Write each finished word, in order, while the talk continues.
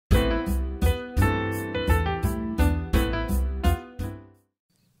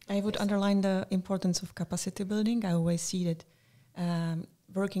I would underline the importance of capacity building. I always see that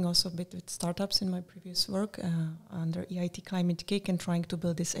working also a bit with startups in my previous work under EIT Climate Kick and trying to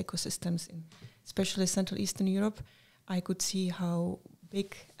build these ecosystems in especially Central Eastern Europe, I could see how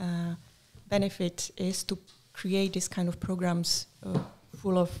big benefit is to create this kind of programs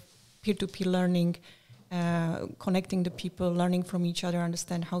full of peer-to-peer learning, connecting the people, learning from each other,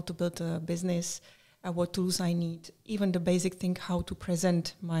 understand how to build a business, what tools I need, even the basic thing, how to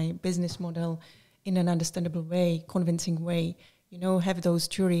present my business model in an understandable way, convincing way. You know, have those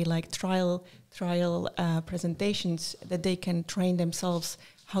jury like trial presentations that they can train themselves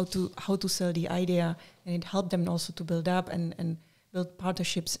how to sell the idea, and it helped them also to build up and build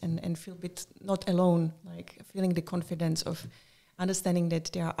partnerships and feel a bit not alone, like feeling the confidence of understanding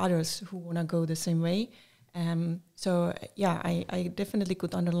that there are others who want to go the same way. I definitely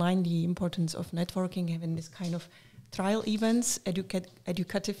could underline the importance of networking, having this kind of trial events,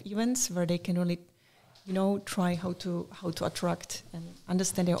 educative events where they can really, you know, try how to attract and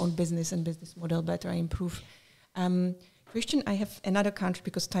understand their own business and business model better and improve. Christian, I have another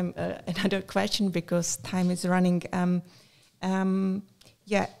another question because time is running.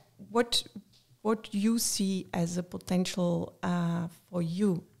 What you see as a potential for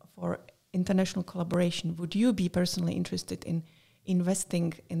you for international collaboration? Would you be personally interested in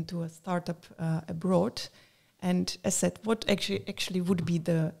investing into a startup abroad? And as said, what actually would be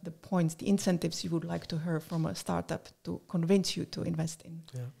the points, the incentives you would like to hear from a startup to convince you to invest in?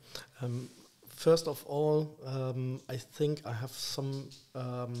 Yeah. First of all, I think I have some,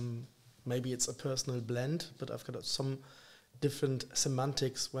 maybe it's a personal blend, but I've got some different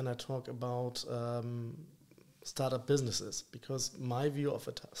semantics when I talk about startup businesses, because my view of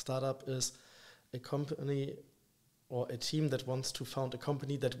a startup is a company or a team that wants to found a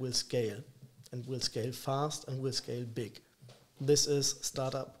company that will scale, and will scale fast and will scale big. This is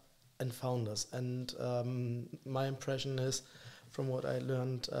startup and founders. And my impression is, from what I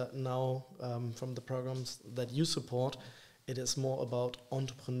learned now from the programs that you support, it is more about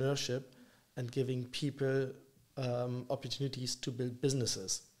entrepreneurship and giving people opportunities to build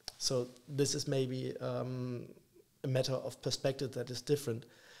businesses. So this is maybe a matter of perspective that is different.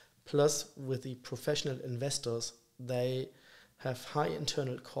 Plus, with the professional investors, they have high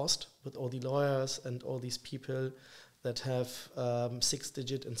internal cost with all the lawyers and all these people that have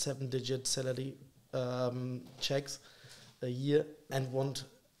 6-digit and 7-digit salary checks a year and want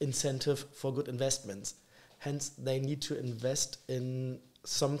incentive for good investments. Hence, they need to invest in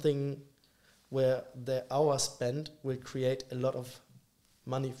something where their hours spent will create a lot of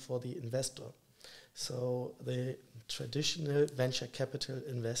money for the investor. So the traditional venture capital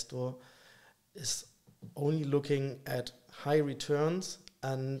investor is only looking at high returns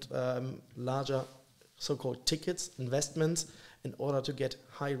and larger so-called tickets, investments, in order to get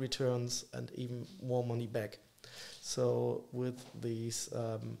high returns and even more money back. So with these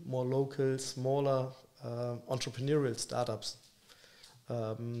more local, smaller entrepreneurial startups,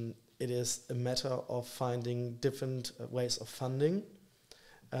 it is a matter of finding different ways of funding,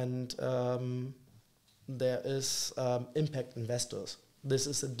 and there is impact investors. This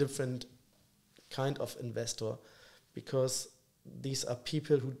is a different kind of investor, because these are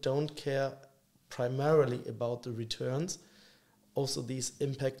people who don't care primarily about the returns. Also, these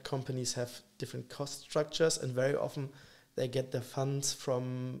impact companies have different cost structures, and very often they get their funds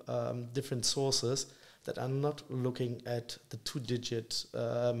from different sources that are not looking at the 2-digit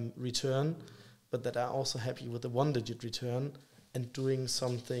return, but that are also happy with the 1-digit return and doing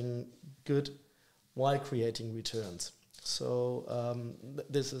something good while creating returns. So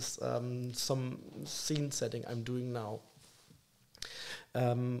this is some scene setting I'm doing now.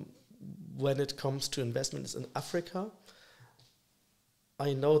 When it comes to investments in Africa,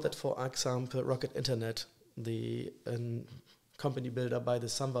 I know that, for example, Rocket Internet, the company builder by the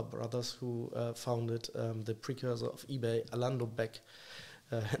Samba brothers who founded the precursor of eBay, Alando, back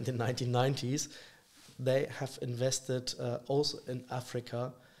in the 1990s, they have invested also in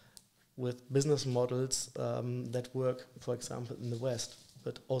Africa with business models that work, for example, in the West.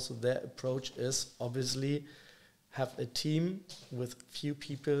 But also their approach is obviously have a team with few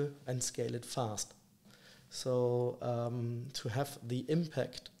people and scale it fast. So to have the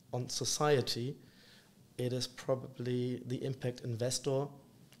impact on society, it is probably the impact investor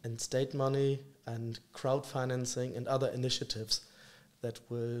and state money and crowdfinancing and other initiatives that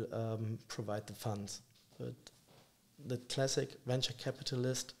will provide the funds. But the classic venture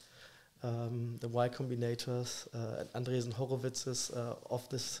capitalist, the Y Combinators, Andresen Horowitzes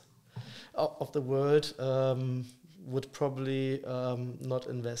of the world would probably not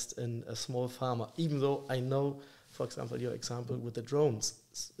invest in a small farmer, even though I know, for example, your example with the drones.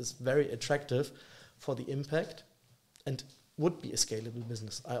 is very attractive for the impact and would be a scalable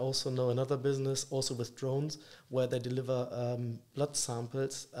business. I also know another business, also with drones, where they deliver blood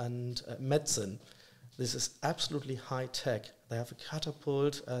samples and medicine. This is absolutely high tech. They have a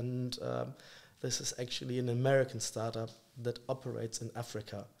catapult, and this is actually an American startup that operates in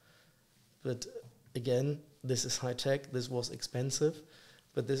Africa. But again, this is high tech, this was expensive,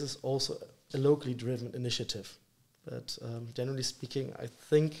 but this is also a locally driven initiative. But generally speaking, I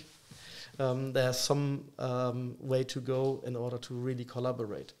think there's some way to go in order to really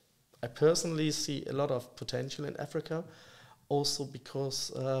collaborate. I personally see a lot of potential in Africa, also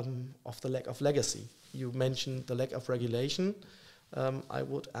because of the lack of legacy. You mentioned the lack of regulation. I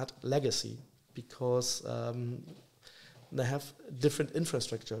would add legacy, because they have different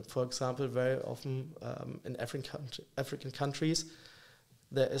infrastructure. For example, very often in African countries,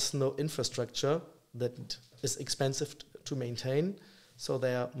 there is no infrastructure that is expensive to maintain. So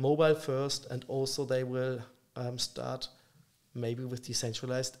they are mobile first, and also they will start maybe with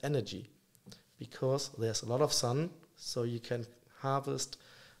decentralized energy, because there's a lot of sun, so you can harvest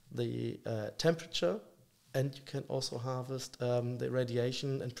the temperature, and you can also harvest the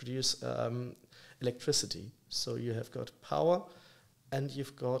radiation and produce electricity. So you have got power, and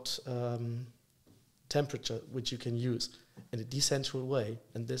you've got temperature, which you can use in a decentral way.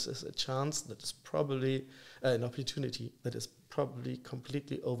 And this is a chance that is probably an opportunity that is probably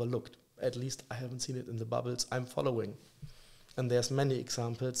completely overlooked. At least I haven't seen it in the bubbles I'm following. And there's many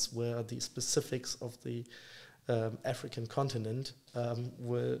examples where the specifics of the African continent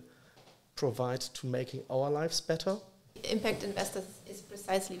will provide to making our lives better. Impact investors is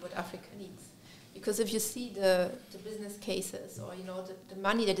precisely what Africa needs. Because if you see the business cases, or the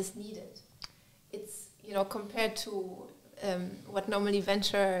money that is needed, it's compared to what normally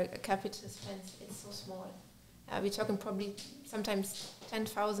venture capital spends, it's so small. We're talking probably sometimes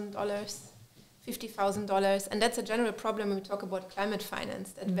 $10,000, $50,000, and that's a general problem when we talk about climate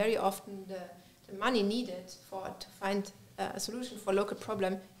finance. That very often the money needed to find a solution for a local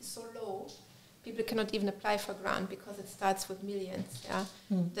problem is so low. People cannot even apply for grant because it starts with millions. Yeah,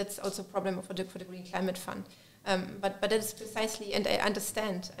 that's also a problem for the Green Climate Fund. But that is precisely, and I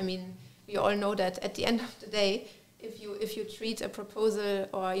understand. I mean, we all know that at the end of the day, if you treat a proposal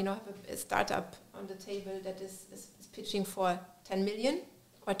or have a startup on the table that is pitching for 10 million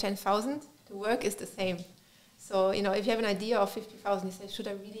or 10,000, the work is the same. So if you have an idea of 50,000, you say, should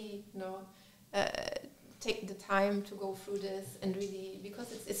I really take the time to go through this, and really,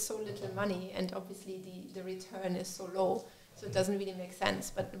 because it's so little money, and obviously the return is so low, so it doesn't really make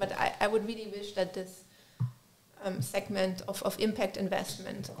sense. But I would really wish that this segment of impact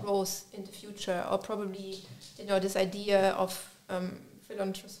investment grows in the future, or probably this idea of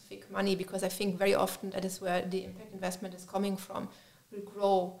philanthropic money, because I think very often that is where the impact investment is coming from, will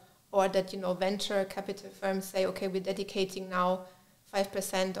grow, or that venture capital firms say, okay, we're dedicating now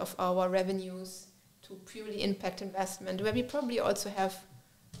 5% of our revenues to purely impact investment, where we probably also have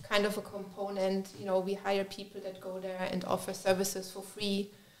kind of a component, we hire people that go there and offer services for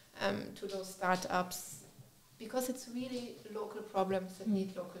free to those startups, because it's really local problems that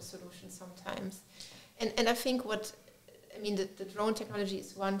need local solutions sometimes. And I think the drone technology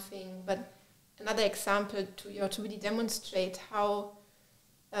is one thing, but another example to really demonstrate how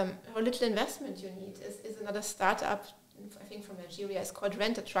little investment you need is another startup, I think from Nigeria. It's called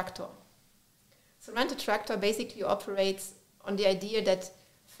Rent a Tractor. So Rent a Tractor basically operates on the idea that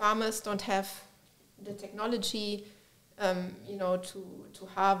farmers don't have the technology, to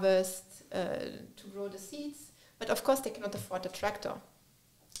harvest, to grow the seeds, but of course they cannot afford a tractor.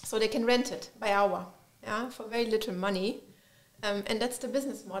 So they can rent it by hour, for very little money, and that's the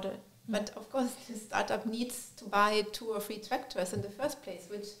business model. But of course the startup needs to buy 2 or 3 tractors in the first place,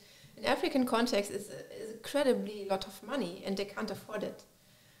 which in African context is incredibly lot of money, and they can't afford it.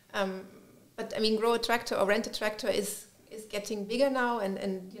 But grow a tractor or rent a tractor is getting bigger now, and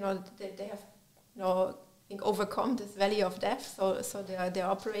they have I think overcome this valley of death, so they're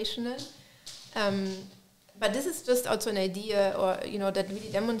operational. But this is just also an idea, or that really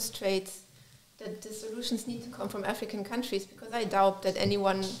demonstrates that the solutions need to come from African countries, because I doubt that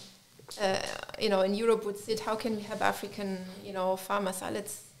anyone in Europe would sit, how can we have African farmers?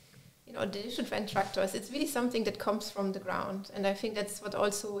 They should rent tractors. It's really something that comes from the ground, and I think that's what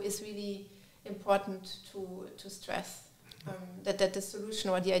also is really important to stress, that the solution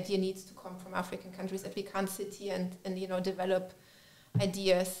or the idea needs to come from African countries, that we can't sit here and develop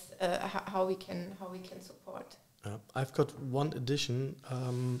ideas how we can support. I've got one addition,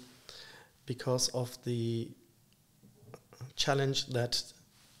 because of the challenge that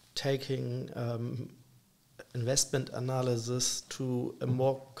taking investment analysis to a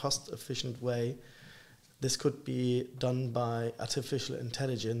more cost-efficient way. This could be done by artificial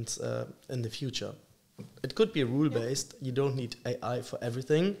intelligence in the future. It could be rule-based. You don't need AI for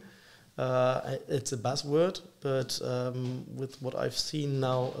everything. It's a buzzword, but with what I've seen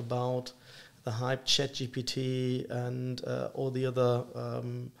now about the hype ChatGPT and all the other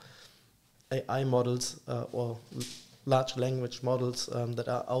AI models or large language models that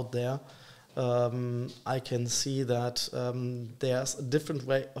are out there, I can see that there's a different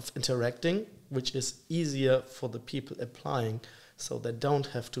way of interacting, which is easier for the people applying, so they don't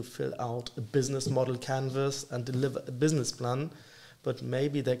have to fill out a business model canvas and deliver a business plan, but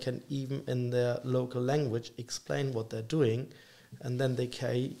maybe they can even in their local language explain what they're doing, and then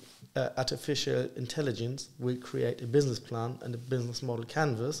artificial intelligence will create a business plan and a business model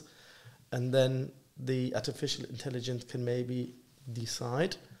canvas, and then the artificial intelligence can maybe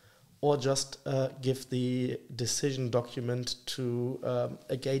decide or just give the decision document to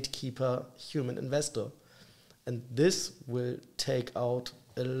a gatekeeper human investor. And this will take out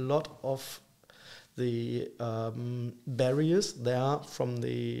a lot of the barriers there from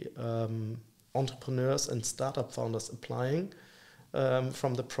the entrepreneurs and startup founders applying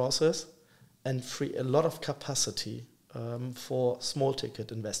from the process, and free a lot of capacity for small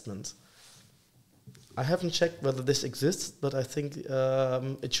ticket investments. I haven't checked whether this exists, but I think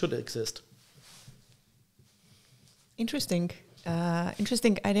it should exist. Interesting.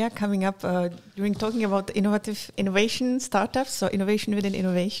 Interesting idea coming up during talking about innovation startups, so innovation within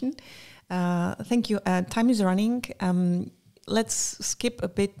innovation. Thank you. Time is running. Let's skip a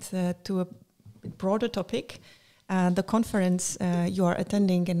bit to a broader topic. The conference you are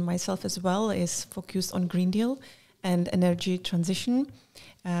attending, and myself as well, is focused on Green Deal and energy transition.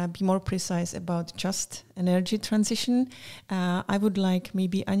 Be more precise about just energy transition. I would like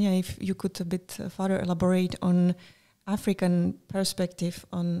maybe, Anja, if you could a bit further elaborate on African perspective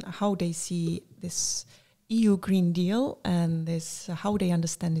on how they see this EU Green Deal and this how they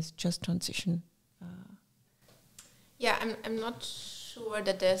understand this just transition. Yeah, I'm not sure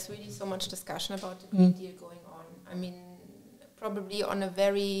that there's really so much discussion about the Green Deal going on. I mean, probably on a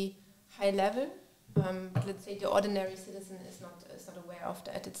very high level. But let's say the ordinary citizen is not aware of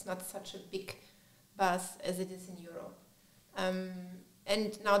that. It's not such a big buzz as it is in Europe.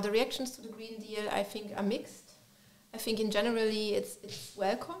 And now the reactions to the Green Deal, I think, are mixed. I think in generally it's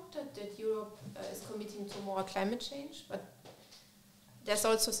welcomed that Europe is committing to more climate change, but there's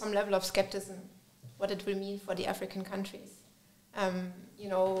also some level of skepticism what it will mean for the African countries.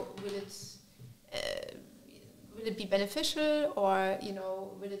 Will it be beneficial, or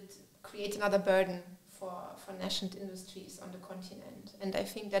will it create another burden for nascent industries on the continent? And I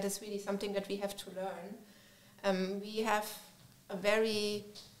think that is really something that we have to learn. We have a very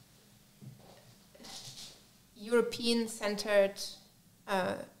European-centered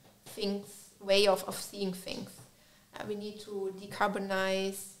way of seeing things. We need to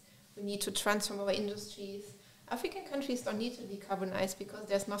decarbonize, we need to transform our industries. African countries don't need to decarbonize because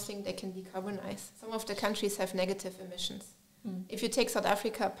there's nothing they can decarbonize. Some of the countries have negative emissions. If you take South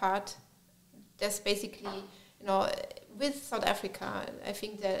Africa apart, there's basically, with South Africa, I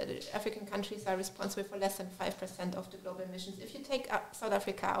think the African countries are responsible for less than 5% of the global emissions. If you take South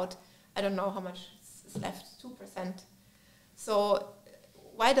Africa out, I don't know how much is left, 2%. So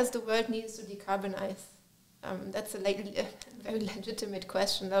why does the world need to decarbonize? That's a very legitimate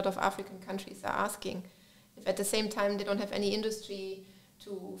question a lot of African countries are asking. If at the same time they don't have any industry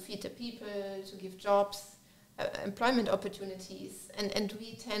to feed the people, to give jobs, employment opportunities, and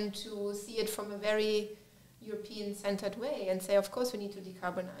we tend to see it from a very European-centered way and say, of course we need to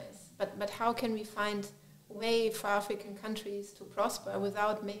decarbonize, but how can we find a way for African countries to prosper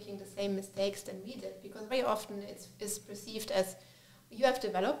without making the same mistakes than we did? Because very often it's perceived as, you have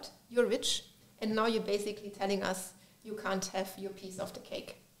developed, you're rich, and now you're basically telling us you can't have your piece of the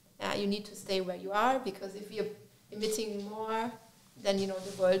cake. You need to stay where you are, because if you're emitting more, then the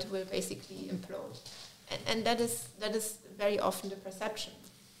world will basically implode. And that is very often the perception.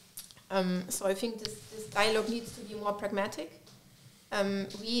 So I think this dialogue needs to be more pragmatic.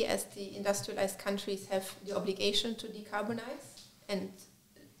 We, as the industrialized countries, have the obligation to decarbonize and,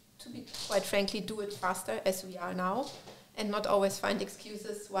 to be quite frankly, do it faster as we are now, and not always find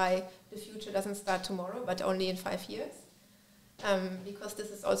excuses why the future doesn't start tomorrow, but only in 5 years. Because this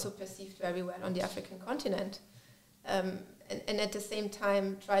is also perceived very well on the African continent. And at the same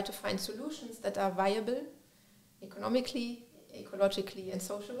time try to find solutions that are viable economically, ecologically and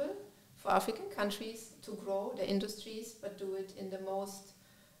socially for African countries to grow their industries, but do it in the most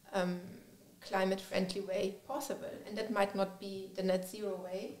climate-friendly way possible. And that might not be the net zero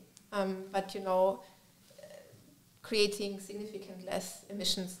way, but creating significant less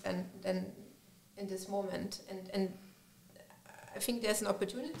emissions than in this moment. And I think there's an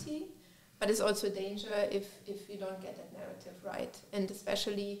opportunity, but it's also a danger if you don't get that narrative right. And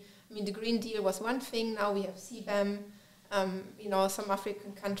especially, I mean, the Green Deal was one thing. Now we have CBAM. Some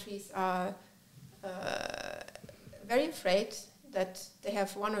African countries are very afraid that they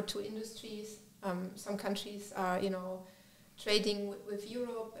have one or two industries. Some countries are, trading with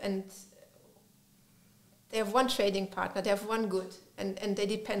Europe, and they have one trading partner, they have one good, and they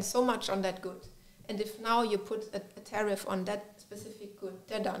depend so much on that good. And if now you put a tariff on that specific good,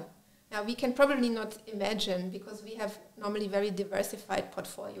 they're done. Now, we can probably not imagine, because we have normally very diversified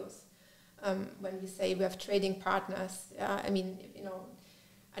portfolios. When we say we have trading partners, I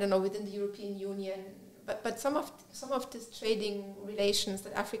don't know, within the European Union, but some of these trading relations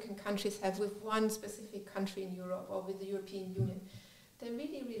that African countries have with one specific country in Europe or with the European Union, they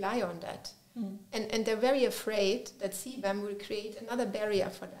really rely on that. And they're very afraid that CBAM will create another barrier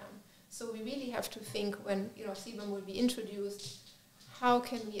for them. So we really have to think, when CBAM will be introduced, how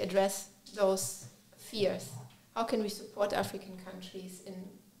can we address those fears? How can we support African countries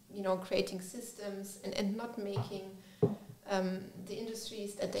in creating systems and not making the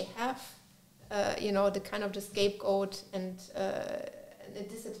industries that they have the kind of the scapegoat and a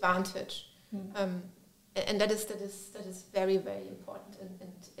disadvantage. And that is very, very important,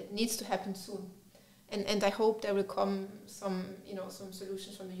 and it needs to happen soon. And I hope there will come some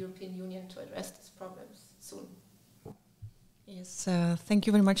solutions from the European Union to address these problems soon. Yes, thank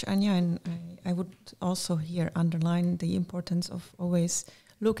you very much, Anja. And I would also here underline the importance of always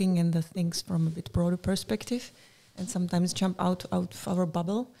looking in the things from a bit broader perspective, and sometimes jump out of our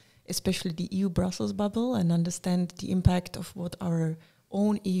bubble, especially the EU Brussels bubble, and understand the impact of what our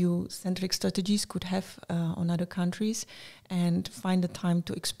own EU-centric strategies could have on other countries, and find the time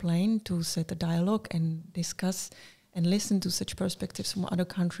to explain, to set a dialogue and discuss and listen to such perspectives from other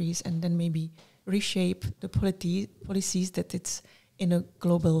countries, and then maybe reshape the policies that it's in a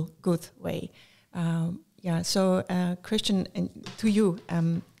global good way. So Christian, and to you,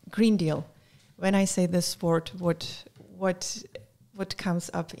 Green Deal. When I say this word, what comes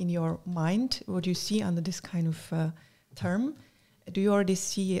up in your mind? What do you see under this kind of term? Do you already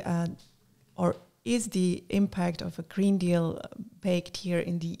see, or is the impact of a Green Deal baked here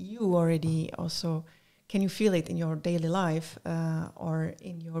in the EU already also? Can you feel it in your daily life or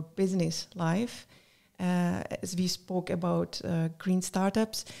in your business life? As we spoke about green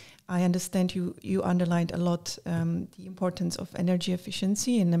startups, I understand you underlined a lot the importance of energy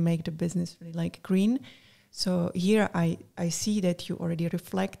efficiency and make the business really like green. So here I see that you already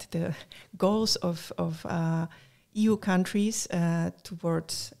reflect the goals of EU countries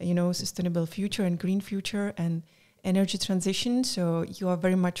towards sustainable future and green future and energy transition. So you are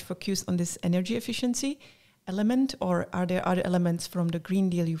very much focused on this energy efficiency element, or are there other elements from the Green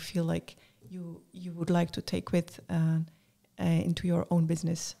Deal you feel like you would like to take with into your own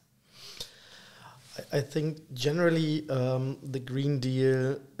business? I think generally the Green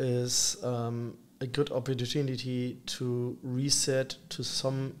Deal is a good opportunity to reset to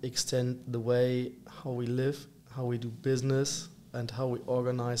some extent the way how we live, how we do business, and how we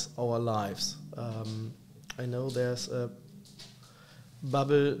organize our lives. I know there's a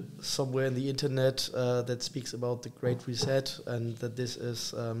bubble somewhere in the internet that speaks about the Great Reset, and that this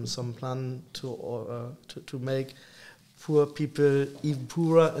is some plan to make poor people even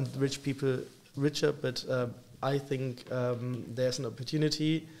poorer and rich people richer. But I think there's an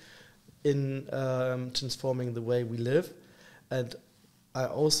opportunity in transforming the way we live. And I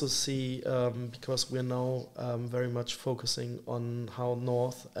also see, because we're now very much focusing on how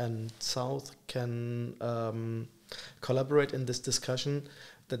North and South can collaborate in this discussion,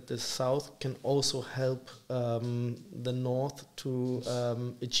 that the South can also help the North to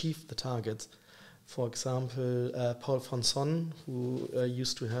achieve the targets. For example, Paul von Son, who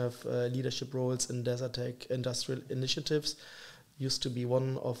used to have leadership roles in Desertec industrial initiatives, used to be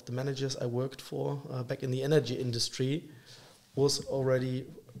one of the managers I worked for back in the energy industry, was already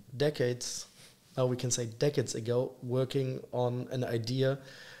decades ago, working on an idea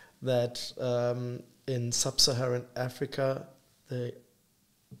that in sub-Saharan Africa, the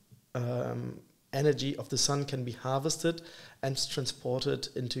energy of the sun can be harvested and transported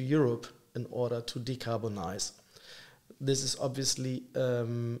into Europe in order to decarbonize. This is obviously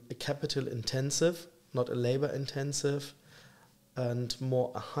a capital intensive, not a labor intensive, and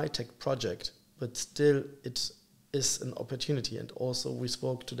more a high-tech project, but still it is an opportunity. And also we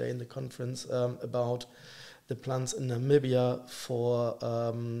spoke today in the conference about the plans in Namibia for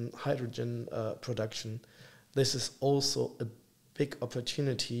hydrogen production. This is also a big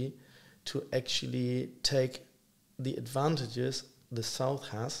opportunity to actually take the advantages the South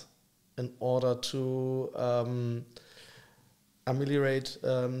has in order to ameliorate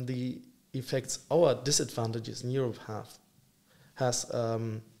the effects our disadvantages in Europe has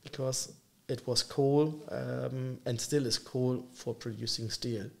because it was coal and still is coal for producing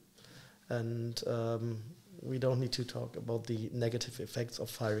steel. And we don't need to talk about the negative effects of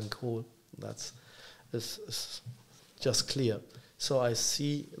firing coal. That's is just clear. So I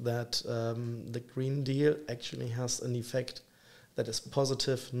see that the Green Deal actually has an effect that is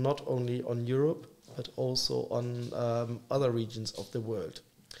positive not only on Europe, but also on other regions of the world.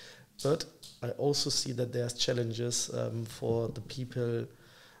 But I also see that there's challenges for the people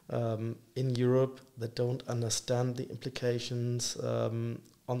in Europe that don't understand the implications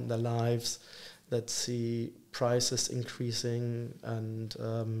on their lives, that see prices increasing, and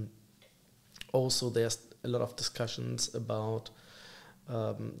also there's a lot of discussions about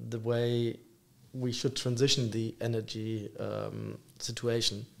the way we should transition the energy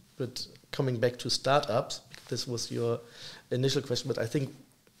situation. But coming back to startups, this was your initial question, but I think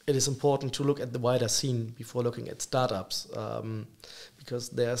it is important to look at the wider scene before looking at startups, because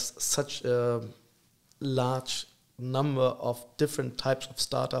there's such a large number of different types of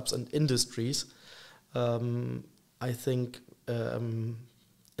startups and industries. I think in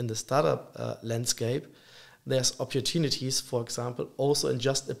the startup landscape, there's opportunities, for example, also in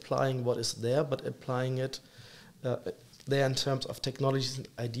just applying what is there, but applying it there in terms of technologies and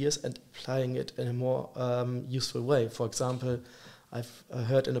ideas and applying it in a more useful way. For example, I've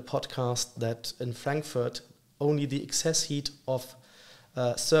heard in a podcast that in Frankfurt, only the excess heat of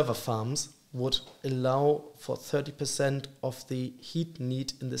server farms would allow for 30% of the heat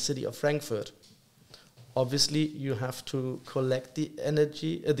need in the city of Frankfurt. Obviously, you have to collect the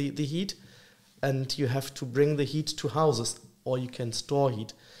energy, the heat, and you have to bring the heat to houses, or you can store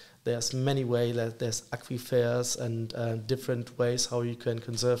heat. There's many ways. There's aquifers and different ways how you can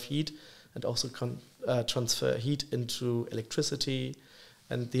conserve heat and also transfer heat into electricity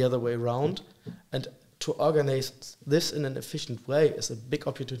and the other way around. And to organize this in an efficient way is a big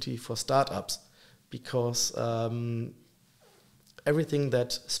opportunity for startups, because everything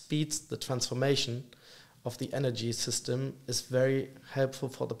that speeds the transformation of the energy system is very helpful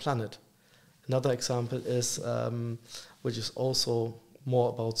for the planet. Another example is, which is also more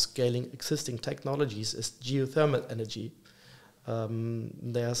about scaling existing technologies, is geothermal energy.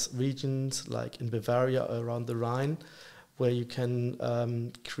 There's regions like in Bavaria around the Rhine where you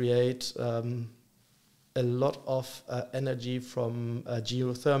can create a lot of energy from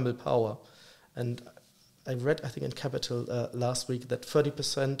geothermal power. And I read, I think in Capital last week, that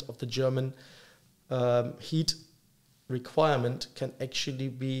 30% of the German heat requirement can actually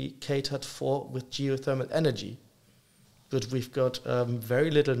be catered for with geothermal energy. But we've got very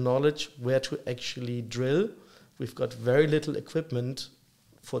little knowledge where to actually drill. We've got very little equipment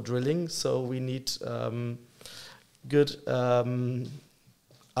for drilling, so we need good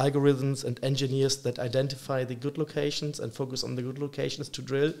algorithms and engineers that identify the good locations and focus on the good locations to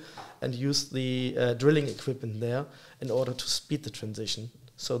drill and use the drilling equipment there in order to speed the transition.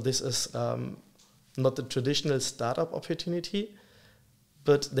 So this is not the traditional startup opportunity,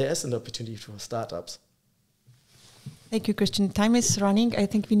 but there is an opportunity for startups. Thank you, Christian. Time is running. I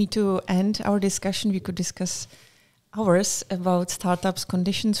think we need to end our discussion. We could discuss hours about startups,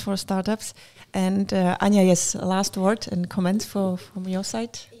 conditions for startups. And Anja, yes, last word and comments from your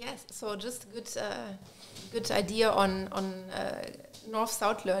side? Yes, so just good idea on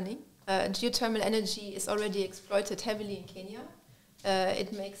north-south learning. Geothermal energy is already exploited heavily in Kenya.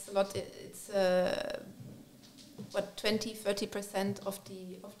 It makes a lot. It's 20-30% of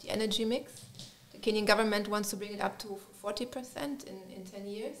the energy mix. The Kenyan government wants to bring it up to 40% in 10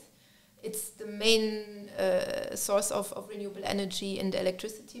 years. It's the main source of renewable energy in the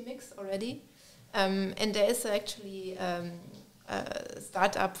electricity mix already. And there is actually a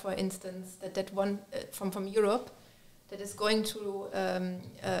startup, for instance, that one from Europe that is going to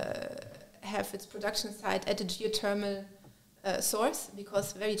have its production site at a geothermal source,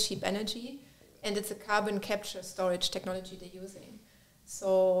 because very cheap energy, and it's a carbon capture storage technology they're using.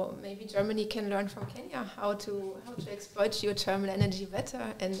 So maybe Germany can learn from Kenya how to exploit geothermal energy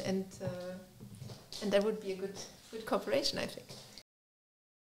better, and that would be a good cooperation, I think.